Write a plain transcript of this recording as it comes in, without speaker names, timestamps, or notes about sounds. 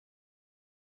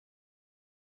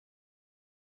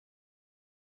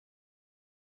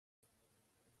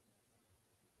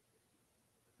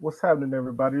What's happening,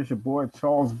 everybody? It's your boy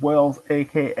Charles Wells,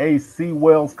 aka C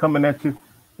Wells, coming at you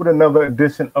with another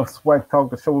edition of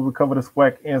SWACtalk, the show where we cover the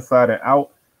SWAC inside and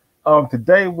out.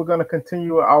 Today, we're going to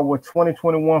continue our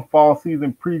 2021 fall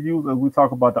season previews as we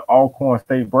talk about the Alcorn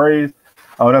State Braves.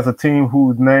 That's a team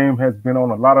whose name has been on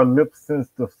a lot of lips since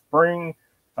the spring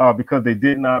because they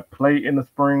did not play in the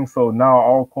spring. So now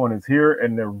Alcorn is here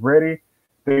and they're ready.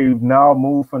 They've now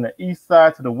moved from the east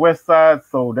side to the west side,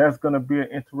 so that's going to be an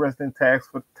interesting task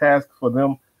for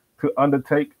them to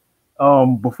undertake.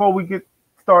 Before we get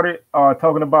started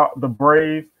talking about the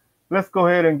Braves, let's go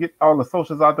ahead and get all the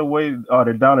socials out the way.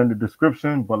 They're down in the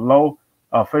description below.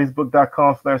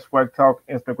 Facebook.com/SWACtalk,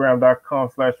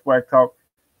 Instagram.com/SWACtalk,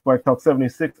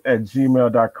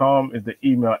 SWACtalk76@gmail.com is the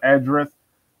email address.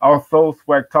 Also,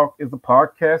 SWACtalk is a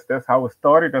podcast. That's how it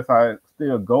started. That's how it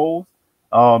still goes.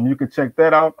 You can check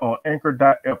that out on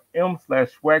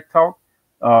anchor.fm/SWACtalk,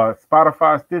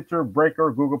 Spotify, Stitcher,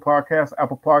 Breaker, Google Podcasts,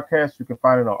 Apple Podcasts. You can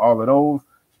find it on all of those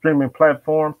streaming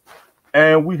platforms.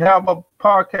 And we have a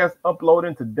podcast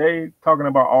uploading today talking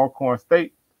about Alcorn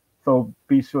State. So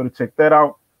be sure to check that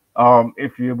out.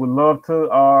 If you would love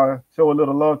to show a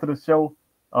little love to the show,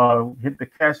 hit the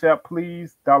Cash App,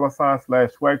 please,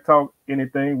 $/SWACtalk.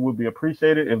 Anything would be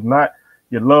appreciated. If not,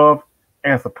 your love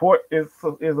and support is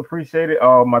appreciated.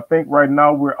 I think right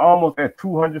now we're almost at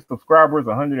 200 subscribers,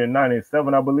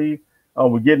 197, I believe.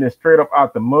 We're getting it straight up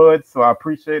out the mud, so I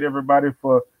appreciate everybody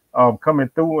for coming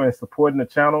through and supporting the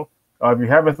channel. If you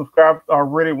haven't subscribed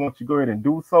already, why don't you go ahead and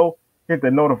do so. Hit the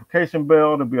notification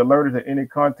bell to be alerted to any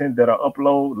content that I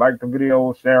upload. Like the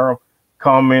video, share them,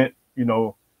 comment.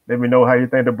 Let me know how you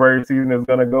think the Brave season is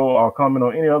gonna go, or comment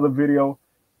on any other video.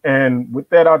 And with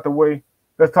that out the way,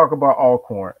 let's talk about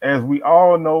Alcorn. As we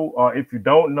all know, if you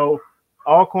don't know,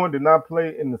 Alcorn did not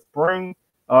play in the spring.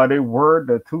 They were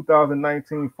the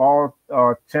 2019 fall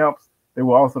champs. They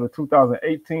were also the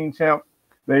 2018 champs.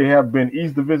 They have been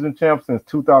East Division champs since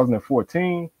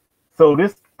 2014. So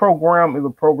this program is a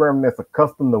program that's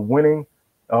accustomed to winning.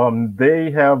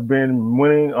 They have been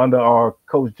winning under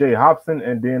Coach Jay Hobson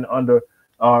and then under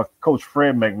Coach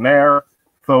Fred McNair.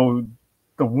 So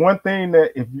the one thing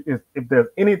that if there's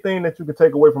anything that you can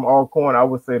take away from Alcorn, I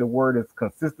would say the word is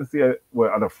consistency.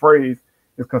 Well, the phrase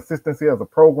is consistency as a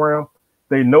program.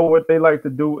 They know what they like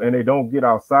to do, and they don't get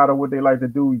outside of what they like to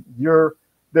do. They're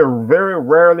very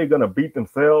rarely going to beat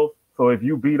themselves. So if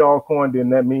you beat Alcorn, then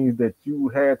that means that you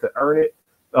had to earn it.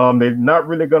 They're not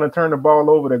really going to turn the ball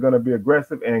over. They're going to be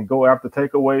aggressive and go after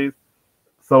takeaways.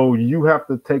 So you have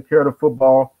to take care of the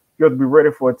football. You have to be ready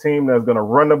for a team that's going to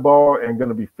run the ball and going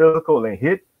to be physical and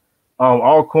hit.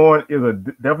 Alcorn is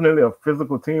definitely a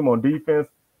physical team on defense.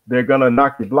 They're going to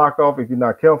knock your block off if you're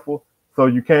not careful. So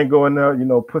you can't go in there,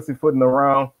 pussyfooting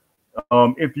around.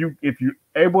 If you're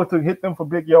able to hit them for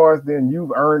big yards, then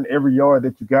you've earned every yard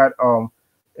that you got.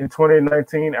 In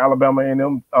 2019, Alabama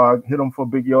A&M hit them for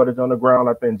big yardage on the ground.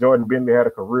 I think Jordan Bentley had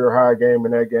a career high game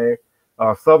in that game.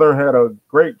 Southern had a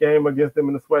great game against them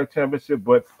in the SWAC championship,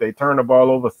 but they turned the ball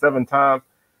over 7 times,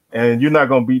 and you're not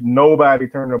going to beat nobody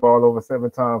turning the ball over 7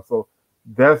 times. So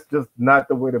that's just not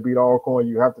the way to beat Alcorn.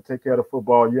 You have to take care of the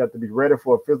football. You have to be ready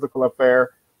for a physical affair,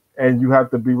 and you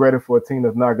have to be ready for a team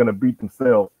that's not going to beat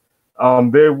themselves.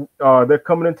 They're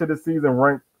coming into the season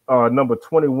ranked number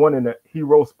 21 in the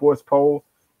Hero Sports poll.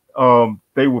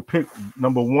 They were picked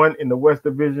number 1 in the West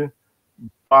Division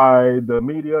by the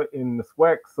media in the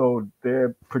SWAC, so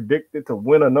they're predicted to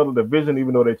win another division,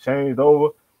 even though they changed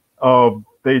over.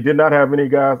 They did not have any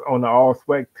guys on the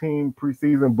all-SWAC team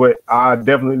preseason, but I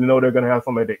definitely know they're going to have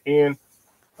some at the end.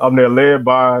 They're led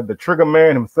by the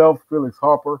Triggerman himself, Felix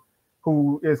Harper,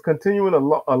 who is continuing a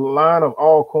line of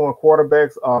Alcorn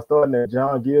quarterbacks, starting at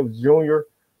John Gibbs Jr.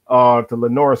 To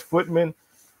Lenoris Footman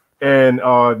and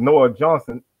Noah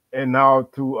Johnson, and now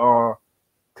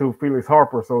to Felix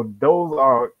Harper. So those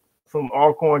are some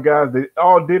Alcorn guys. They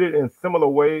all did it in similar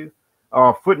ways.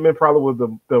 Footman probably was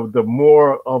the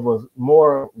more of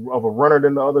a runner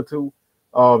than the other two.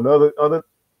 The other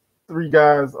 3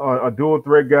 guys are dual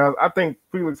threat guys. I think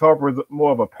Felix Harper is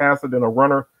more of a passer than a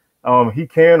runner. He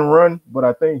can run, but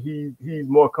I think he's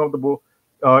more comfortable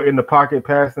in the pocket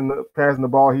passing the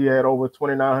ball. He had over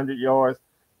 2,900 yards,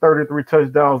 33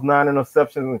 touchdowns, 9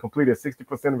 interceptions, and completed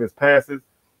 60% of his passes.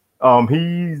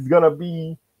 He's going to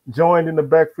be joined in the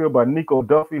backfield by Nico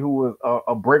Duffy, who was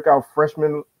a breakout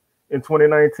freshman in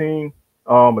 2019,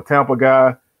 a Tampa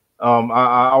guy.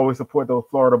 I always support those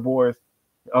Florida boys.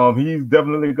 He's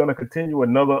definitely going to continue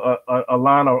another a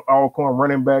line of Alcorn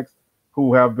running backs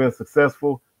who have been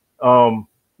successful.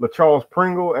 LaCharles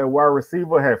Pringle at wide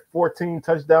receiver had 14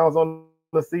 touchdowns on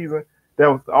the season.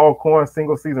 That was the Alcorn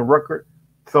single season record.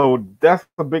 So that's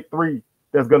the big three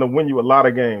that's going to win you a lot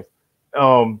of games.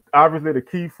 Obviously, the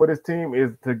key for this team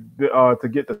is to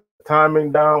get the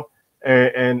timing down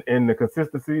and the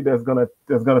consistency that's gonna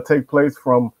take place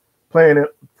from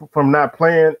not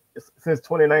playing since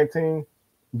 2019.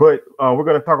 But we're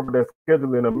gonna talk about their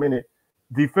schedule in a minute.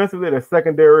 Defensively, their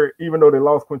secondary, even though they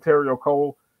lost Quinterio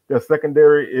Cole, their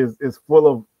secondary is full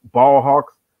of ball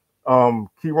hawks.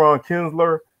 Kieron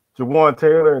Kinsler, Jawan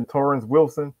Taylor, and Torrance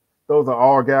Wilson. Those are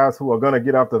all guys who are gonna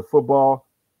get after the football.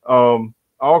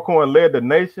 Alcorn led the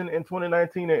nation in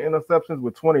 2019 in interceptions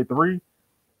with 23.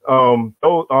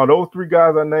 Those three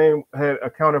guys I named had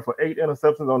accounted for 8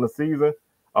 interceptions on the season.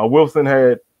 Wilson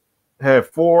had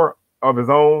 4 of his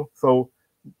own. So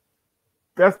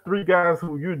that's 3 guys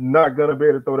who you're not gonna be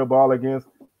able to throw the ball against.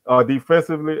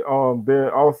 Defensively,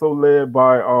 they're also led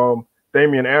by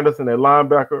Damian Anderson, a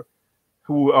linebacker,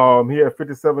 who he had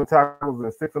 57 tackles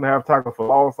and 6.5 tackles for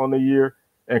loss on the year.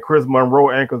 And Chris Monroe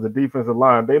anchors the defensive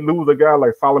line. They lose a guy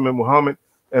like Solomon Muhammad,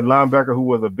 a linebacker who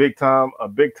was a big time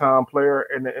player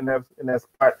in that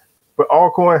spot. But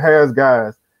Alcorn has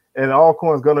guys, and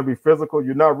Alcorn's going to be physical.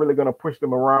 You're not really going to push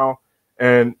them around,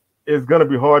 and it's going to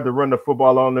be hard to run the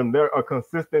football on them. They're a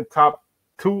consistent top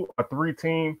 2 or 3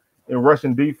 team in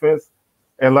rushing defense.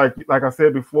 And like I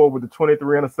said before, with the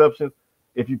 23 interceptions,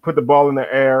 if you put the ball in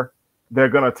the air, they're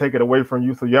going to take it away from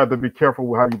you. So you have to be careful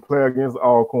with how you play against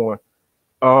Alcorn.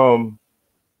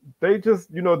 They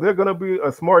just, they're going to be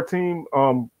a smart team.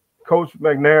 Coach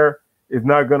McNair is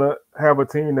not going to have a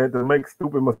team that makes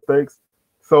stupid mistakes.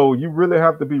 So you really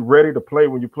have to be ready to play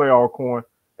when you play Alcorn.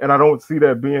 And I don't see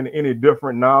that being any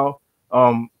different now.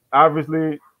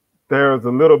 Obviously, there's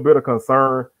a little bit of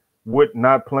concern with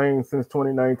not playing since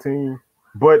 2019,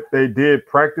 but they did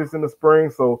practice in the spring.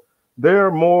 So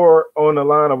they're more on the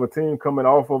line of a team coming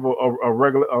off of a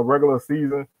regular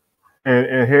season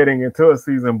and heading into a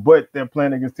season, but they're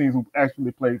playing against teams who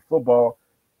actually played football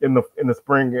in the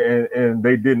spring, and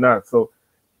they did not. So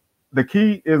the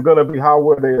key is going to be how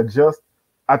well they adjust.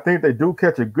 I think they do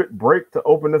catch a good break to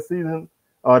open the season.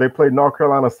 They played North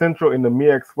Carolina Central in the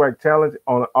MEAC SWAC Challenge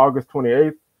on August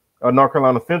 28th. North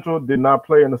Carolina Central did not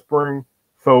play in the spring,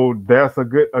 so that's a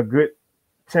good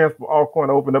chance for Alcorn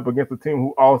to open up against a team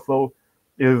who also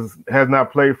has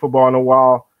not played football in a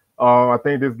while. I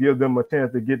think this gives them a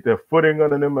chance to get their footing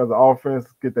under them as an offense,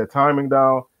 get their timing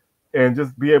down, and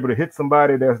just be able to hit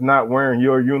somebody that's not wearing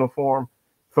your uniform.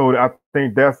 So I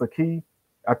think that's the key.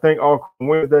 I think Alcorn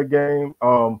wins that game.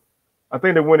 I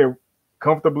think they win it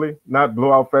comfortably, not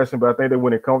blowout fashion, but I think they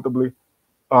win it comfortably.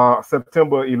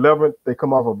 September 11th, they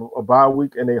come off a bye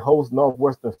week and they host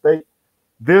Northwestern State.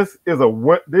 This is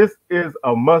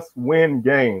a must-win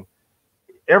game.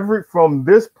 From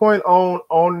this point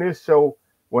on this show,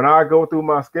 when I go through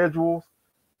my schedules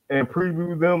and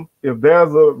preview them, if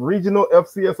there's a regional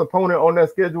FCS opponent on that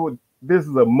schedule, this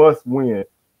is a must-win.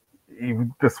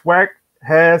 The SWAC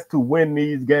has to win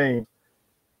these games.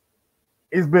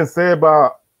 It's been said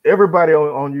by everybody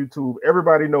on YouTube.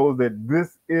 Everybody knows that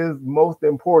this is most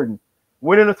important.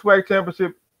 Winning a SWAC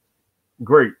championship,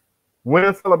 great.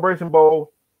 Winning Celebration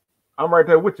Bowl, I'm right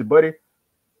there with you, buddy.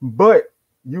 But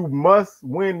you must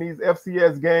win these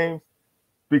FCS games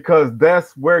because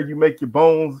that's where you make your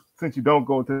bones since you don't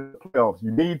go to the playoffs.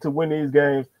 You need to win these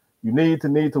games. You need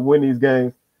to win these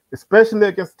games, especially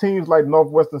against teams like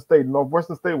Northwestern State.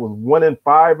 Northwestern State was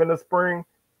 1-5 in the spring.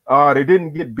 They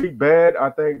didn't get beat bad. I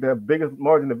think their biggest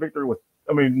margin of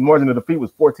defeat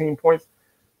was 14 points.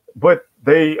 But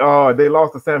they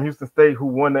lost to Sam Houston State, who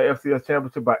won the FCS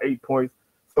championship by 8 points.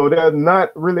 So they're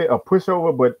not really a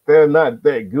pushover, but they're not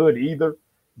that good either.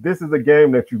 This is a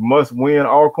game that you must win.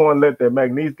 Alcorn let their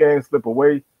McNair game slip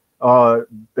away.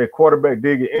 Their quarterback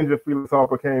did get injured. Felix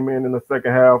Harper came in the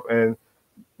second half and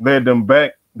led them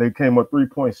back. They came up 3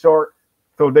 points short.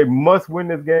 So they must win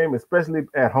this game, especially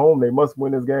at home. They must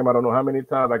win this game. I don't know how many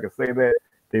times I can say that.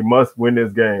 They must win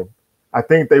this game. I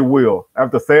think they will.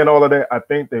 After saying all of that, I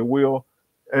think they will.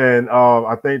 And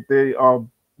I think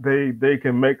they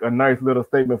can make a nice little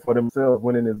statement for themselves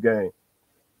winning this game.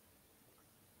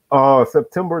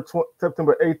 September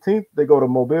 18th, they go to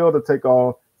Mobile to take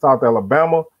on South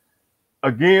Alabama.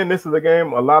 Again, this is a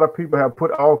game a lot of people have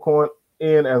put Alcorn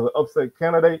in as an upset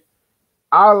candidate.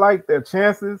 I like their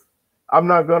chances. I'm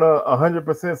not going to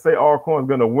 100% say Alcorn's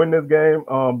going to win this game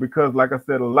because, like I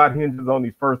said, a lot hinges on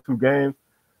these first 2 games.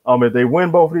 If they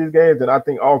win both of these games, then I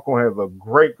think Alcorn has a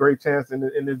great chance in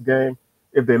this game.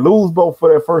 If they lose both for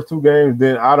their first 2 games,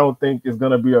 then I don't think it's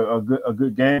going to be a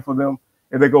good game for them.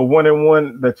 If they go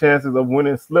 1-1, the chances of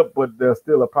winning slip, but there's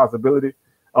still a possibility.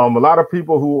 A lot of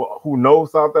people who know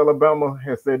South Alabama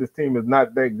have said this team is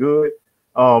not that good.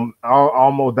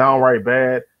 almost downright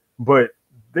bad. But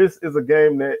this is a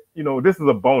game that, this is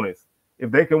a bonus.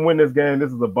 If they can win this game,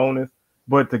 this is a bonus.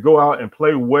 But to go out and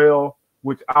play well,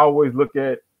 which I always look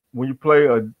at when you play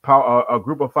a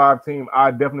group of 5 team,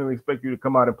 I definitely expect you to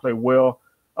come out and play well.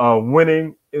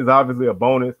 Winning is obviously a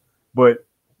bonus, but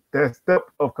that step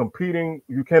of competing,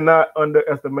 you cannot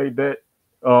underestimate that.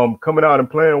 Coming out and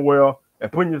playing well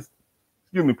and putting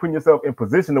yourself in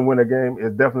position to win a game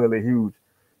is definitely huge.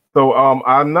 So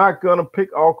I'm not gonna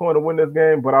pick Alcorn to win this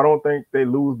game, but I don't think they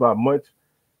lose by much.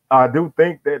 I do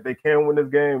think that they can win this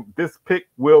game. This pick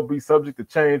will be subject to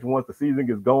change once the season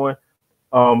gets going.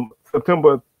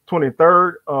 September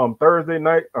 23rd, Thursday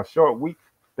night, a short week.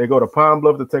 They go to Pine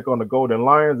Bluff to take on the Golden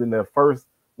Lions in their first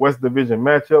West Division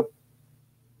matchup.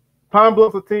 Pine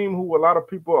Bluff's a team who a lot of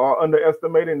people are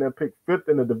underestimating. They're picked 5th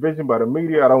in the division by the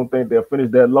media. I don't think they'll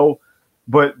finish that low,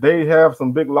 but they have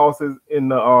some big losses in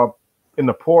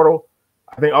the portal.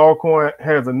 I think Alcorn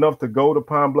has enough to go to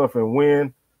Pine Bluff and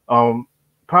win.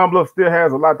 Pine Bluff still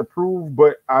has a lot to prove,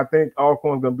 but I think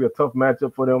Alcorn's going to be a tough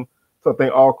matchup for them. So I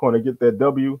think Alcorn will get that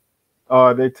W.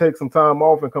 They take some time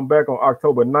off and come back on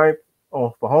October 9th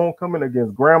for homecoming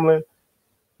against Grambling.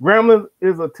 Grambling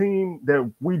is a team that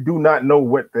we do not know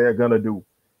what they're going to do.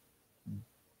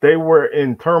 They were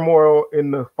in turmoil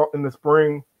in the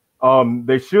spring.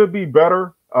 They should be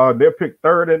better. They're picked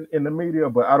 3rd in the media,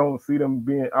 but I don't see them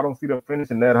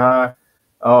finishing that high.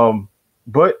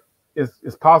 But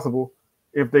it's possible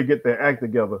if they get their act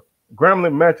together.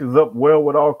 Grambling matches up well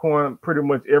with Alcorn pretty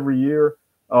much every year.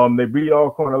 They beat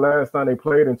Alcorn the last time they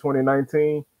played in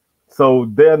 2019.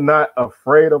 So they're not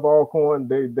afraid of Alcorn.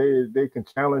 They can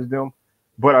challenge them.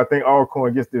 But I think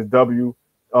Alcorn gets this W,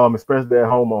 especially at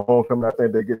home on homecoming. I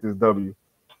think they get this W.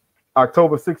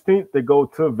 October 16th, they go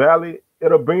to Valley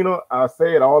at Urbana. I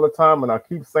say it all the time, and I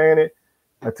keep saying it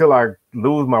until I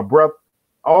lose my breath.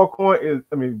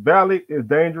 Valley is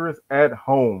dangerous at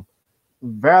home.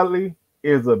 Valley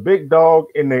is a big dog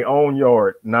in their own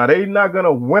yard. Now, they're not going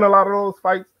to win a lot of those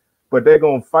fights, but they're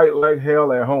going to fight like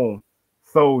hell at home.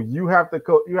 So you have to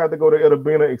go to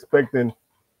Urbana expecting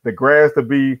the grass to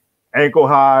be ankle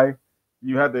high.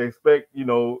 You have to expect,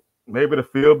 maybe the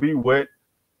field be wet.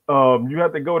 You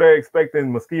have to go there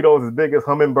expecting mosquitoes as big as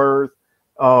hummingbirds.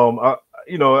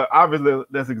 Obviously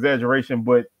that's exaggeration,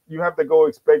 but you have to go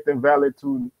expecting Valley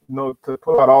to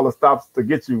pull out all the stops to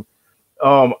get you.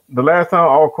 The last time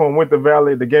Alcorn went to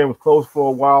Valley, the game was close for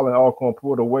a while and Alcorn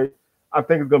pulled away. I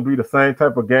think it's going to be the same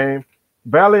type of game.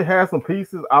 Valley has some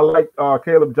pieces. I like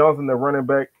Caleb Johnson, the running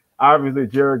back. Obviously,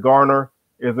 Jared Garner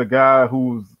is a guy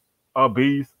who's a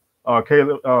beast.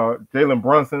 Jalen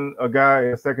Brunson, a guy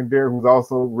in secondary who's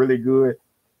also really good.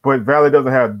 But Valley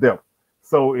doesn't have depth.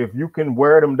 So if you can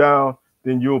wear them down,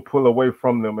 then you'll pull away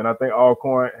from them. And I think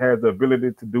Alcorn has the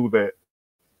ability to do that.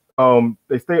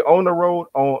 They stay on the road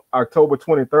on October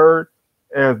 23rd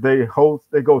as they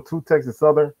go to Texas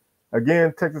Southern.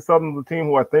 Again, Texas Southern is a team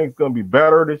who I think is going to be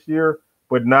better this year,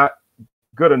 but not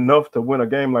good enough to win a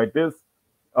game like this.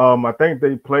 I think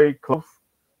they play close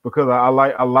because I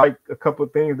like a couple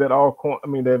of things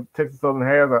that Texas Southern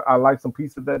has. I like some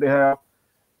pieces that they have,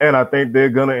 and I think they're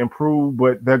going to improve,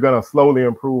 but they're going to slowly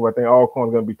improve. I think Alcorn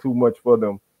is going to be too much for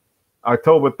them.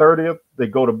 October 30th, they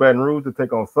go to Baton Rouge to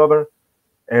take on Southern.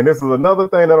 And this is another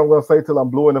thing that I'm going to say till I'm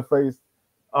blue in the face,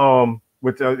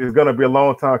 which is going to be a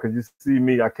long time because you see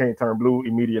me, I can't turn blue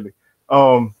immediately.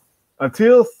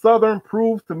 Until Southern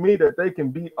proves to me that they can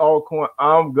beat Alcorn,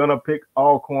 I'm going to pick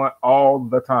Alcorn all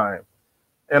the time.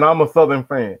 And I'm a Southern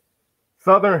fan.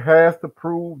 Southern has to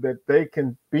prove that they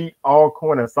can beat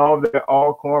Alcorn and solve their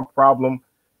Alcorn problem.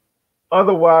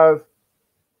 Otherwise,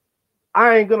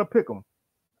 I ain't going to pick them.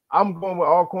 I'm going with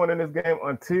Alcorn in this game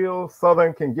until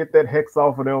Southern can get that hex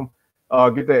off of them,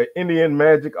 get that Indian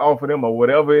magic off of them or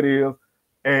whatever it is,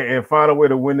 and find a way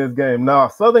to win this game. Now,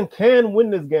 Southern can win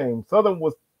this game. Southern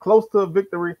was close to a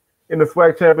victory in the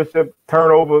SWAC championship.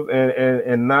 Turnovers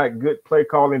and not good play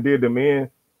calling did them in.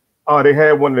 They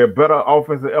had one of their better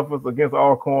offensive efforts against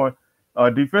Alcorn.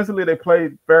 Defensively, they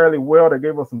played fairly well. They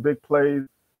gave us some big plays,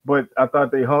 but I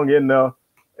thought they hung in there.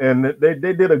 And they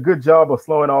did a good job of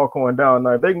slowing Alcorn down.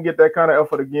 Now, if they can get that kind of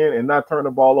effort again and not turn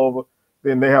the ball over,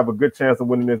 then they have a good chance of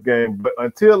winning this game. But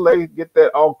until they get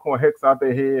that Alcorn hex out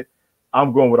their head,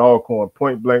 I'm going with Alcorn,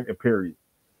 point blank and period.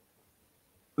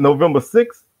 November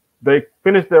 6th, they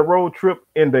finished their road trip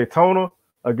in Daytona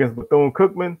against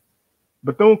Bethune-Cookman.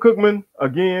 Bethune-Cookman,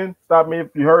 again, stop me if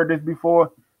you heard this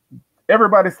before,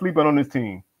 everybody's sleeping on this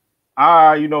team.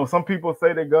 Some people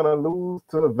say they're going to lose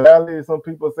to the Valley. Some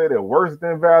people say they're worse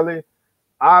than Valley.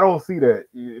 I don't see that.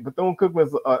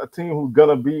 Bethune-Cookman's a team who's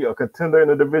gonna be a contender in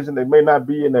the division. They may not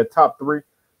be in their top 3,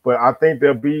 but I think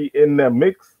they'll be in that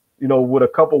mix. With a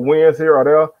couple wins here or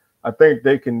there. I think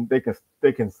they can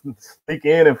sneak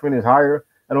in and finish higher.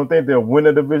 I don't think they'll win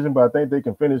the division, but I think they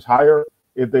can finish higher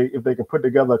if they can put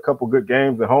together a couple good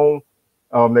games at home.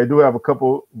 They do have a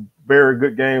couple very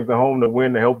good games at home to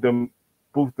win to help them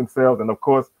boost themselves, and of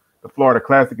course, the Florida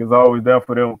Classic is always there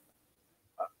for them.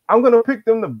 I'm gonna pick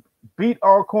them to beat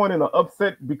Alcorn in an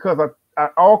upset because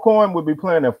Alcorn would be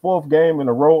playing their 4th game in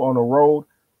a row on the road,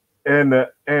 and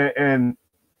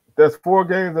that's 4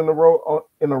 games in a row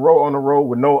on the road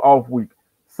with no off week.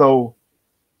 So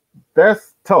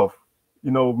that's tough.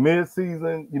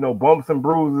 Mid-season, bumps and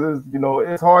bruises.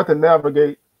 It's hard to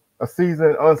navigate a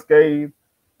season unscathed,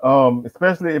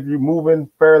 especially if you're moving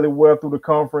fairly well through the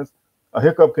conference. A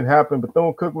hiccup can happen.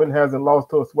 Bethune-Cookman hasn't lost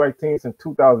to a SWAC team since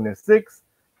 2006.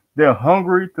 They're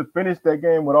hungry to finish that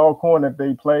game with Alcorn that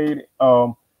they played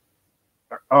a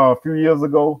few years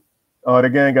ago. The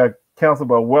game got canceled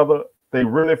by weather. They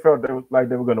really felt like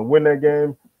they were going to win that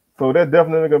game. So they're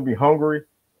definitely going to be hungry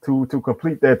to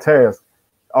complete their task.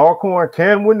 Alcorn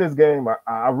can win this game.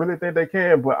 I really think they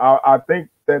can, but I think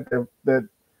that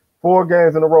 4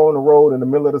 games in a row on the road in the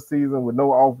middle of the season with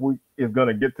no off week is going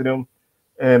to get to them.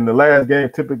 And the last game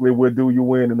typically will do you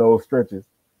win in those stretches.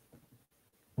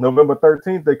 November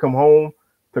 13th, they come home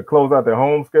to close out their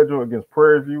home schedule against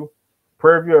Prairie View.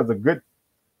 Prairie View has a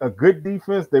good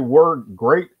defense. They were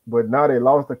great, but now they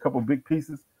lost a couple big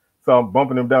pieces. So I'm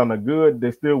bumping them down to good.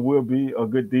 They still will be a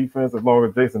good defense as long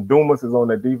as Jason Dumas is on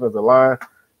that defensive line.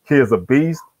 Kid's a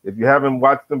beast. If you haven't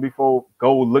watched him before,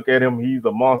 go look at him. He's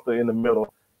a monster in the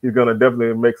middle. He's going to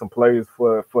definitely make some plays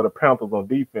for the Panthers on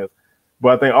defense.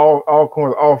 But I think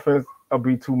Alcorn's offense will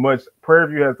be too much.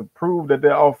 Prairie View has to prove that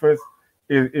their offense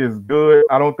is good.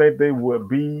 I don't think they would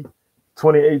be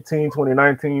 2018,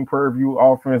 2019 Prairie View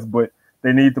offense, but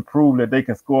they need to prove that they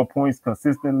can score points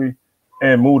consistently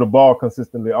and move the ball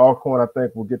consistently. Alcorn, I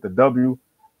think, will get the W.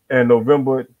 And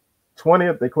November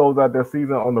 20th, they close out their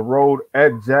season on the road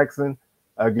at Jackson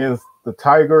against the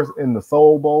Tigers in the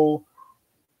Soul Bowl.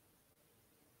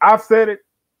 I've said it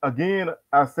again.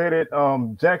 I said it.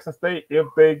 Jackson State, if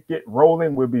they get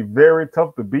rolling, will be very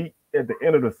tough to beat at the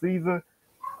end of the season.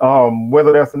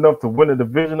 Whether that's enough to win the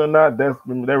division or not, that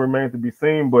remains to be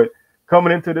seen. But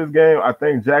coming into this game, I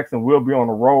think Jackson will be on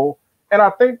a roll, and I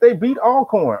think they beat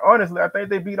Alcorn. Honestly, I think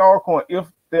they beat Alcorn. If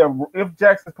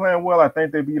Jackson's playing well, I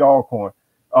think they beat Alcorn.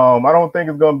 I don't think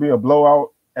it's going to be a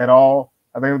blowout at all.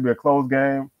 I think it'll be a close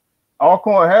game.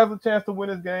 Alcorn has a chance to win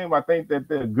this game. I think that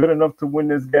they're good enough to win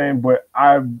this game, but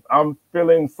I'm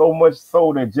feeling so much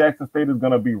so that Jackson State is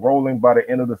going to be rolling by the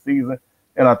end of the season,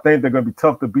 and I think they're going to be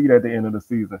tough to beat at the end of the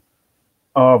season.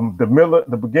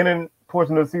 The beginning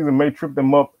portion of the season may trip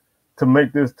them up to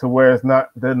make this to where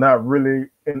they're not really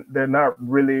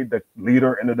the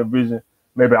leader in the division.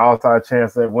 Maybe outside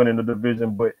chance at winning the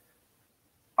division, but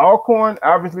Alcorn,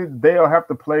 obviously, they'll have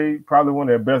to play probably one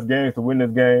of their best games to win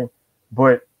this game,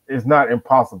 but it's not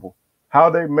impossible. How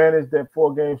they manage that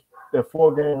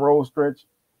 4-game road stretch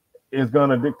is going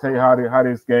to dictate how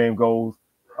this game goes.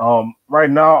 Right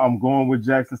now, I'm going with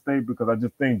Jackson State because I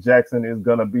just think Jackson is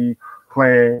going to be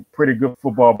playing pretty good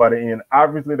football by the end.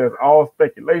 Obviously, that's all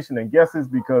speculation and guesses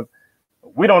because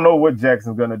we don't know what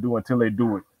Jackson's going to do until they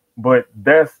do it. But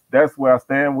that's where I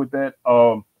stand with that.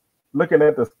 Looking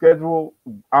at the schedule,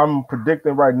 I'm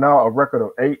predicting right now a record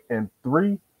of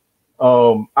 8-3.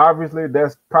 Obviously,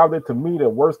 that's probably to me the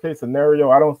worst case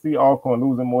scenario. I don't see Alcorn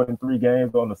losing more than 3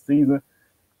 games on the season.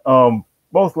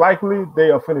 Most likely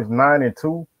they'll finish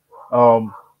 9-2.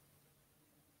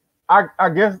 I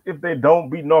guess if they don't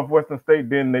beat Northwestern State,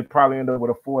 then they probably end up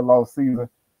with a 4-loss season.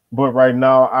 But right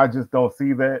now, I just don't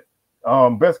see that.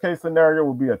 Best case scenario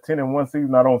would be a 10-1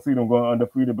 season. I don't see them going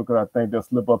undefeated because I think they'll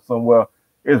slip up somewhere.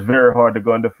 It's very hard to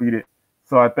go undefeated.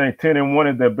 So I think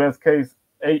 10-1 is their best case.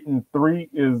 8-3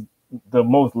 is the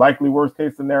most likely worst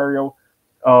case scenario,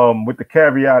 with the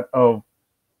caveat of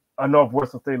a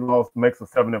Northwestern State loss makes a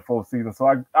 7-4 season.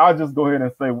 So I'll just go ahead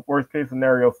and say worst case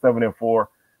scenario 7-4,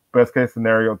 best case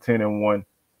scenario 10-1.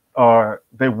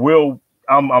 They will.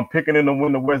 I'm picking in to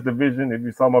win the West Division. If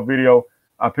you saw my video,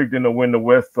 I picked in to win the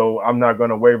West, so I'm not going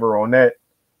to waver on that.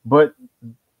 But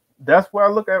that's where I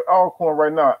look at Alcorn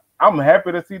right now. I'm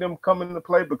happy to see them come into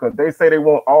play because they say they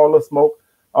want all the smoke.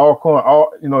 Alcorn,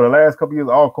 the last couple years,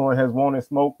 Alcorn has wanted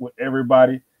smoke with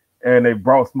everybody, and they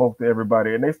brought smoke to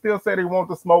everybody. And they still say they want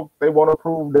the smoke. They want to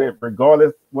prove that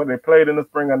regardless whether they played in the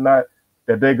spring or not,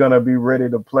 that they're gonna be ready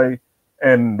to play,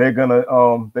 and they're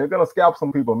gonna scalp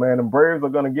some people, man. And Braves are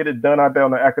gonna get it done out there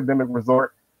on the academic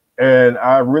resort. And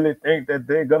I really think that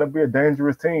they're going to be a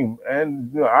dangerous team.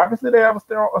 And obviously, they have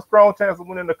a strong chance of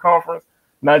winning the conference,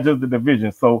 not just the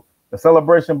division. So the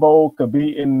Celebration Bowl could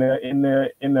be in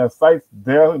their sights.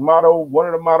 Their motto, one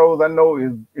of the mottos I know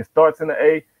is it starts in the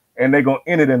A, and they're going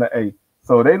to end it in the A.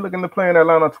 So they're looking to play in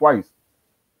Atlanta twice,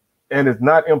 and it's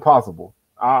not impossible.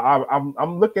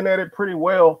 I'm looking at it pretty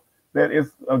well that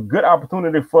it's a good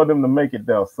opportunity for them to make it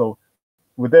there. So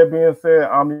with that being said,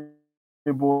 I'm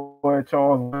your boy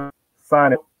Charles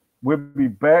signing. We'll be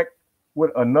back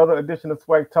with another edition of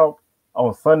SWACtalk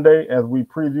on Sunday as we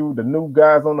preview the new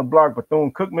guys on the block,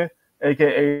 Bethune-Cookman,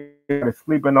 aka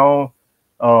sleeping on.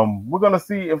 We're gonna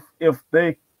see if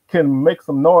they can make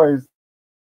some noise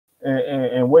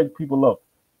and wake people up.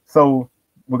 So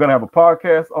we're gonna have a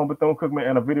podcast on Bethune-Cookman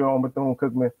and a video on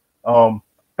Bethune-Cookman.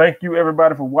 Thank you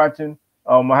everybody for watching.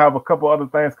 I have a couple other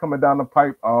things coming down the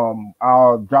pipe.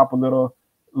 I'll drop a little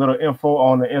info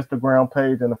on the Instagram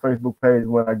page and the Facebook page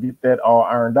when I get that all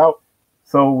ironed out.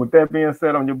 So with that being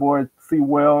said, I'm your boy C.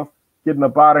 Wells, getting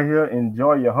up out of here.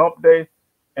 Enjoy your hump day,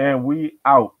 and we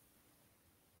out.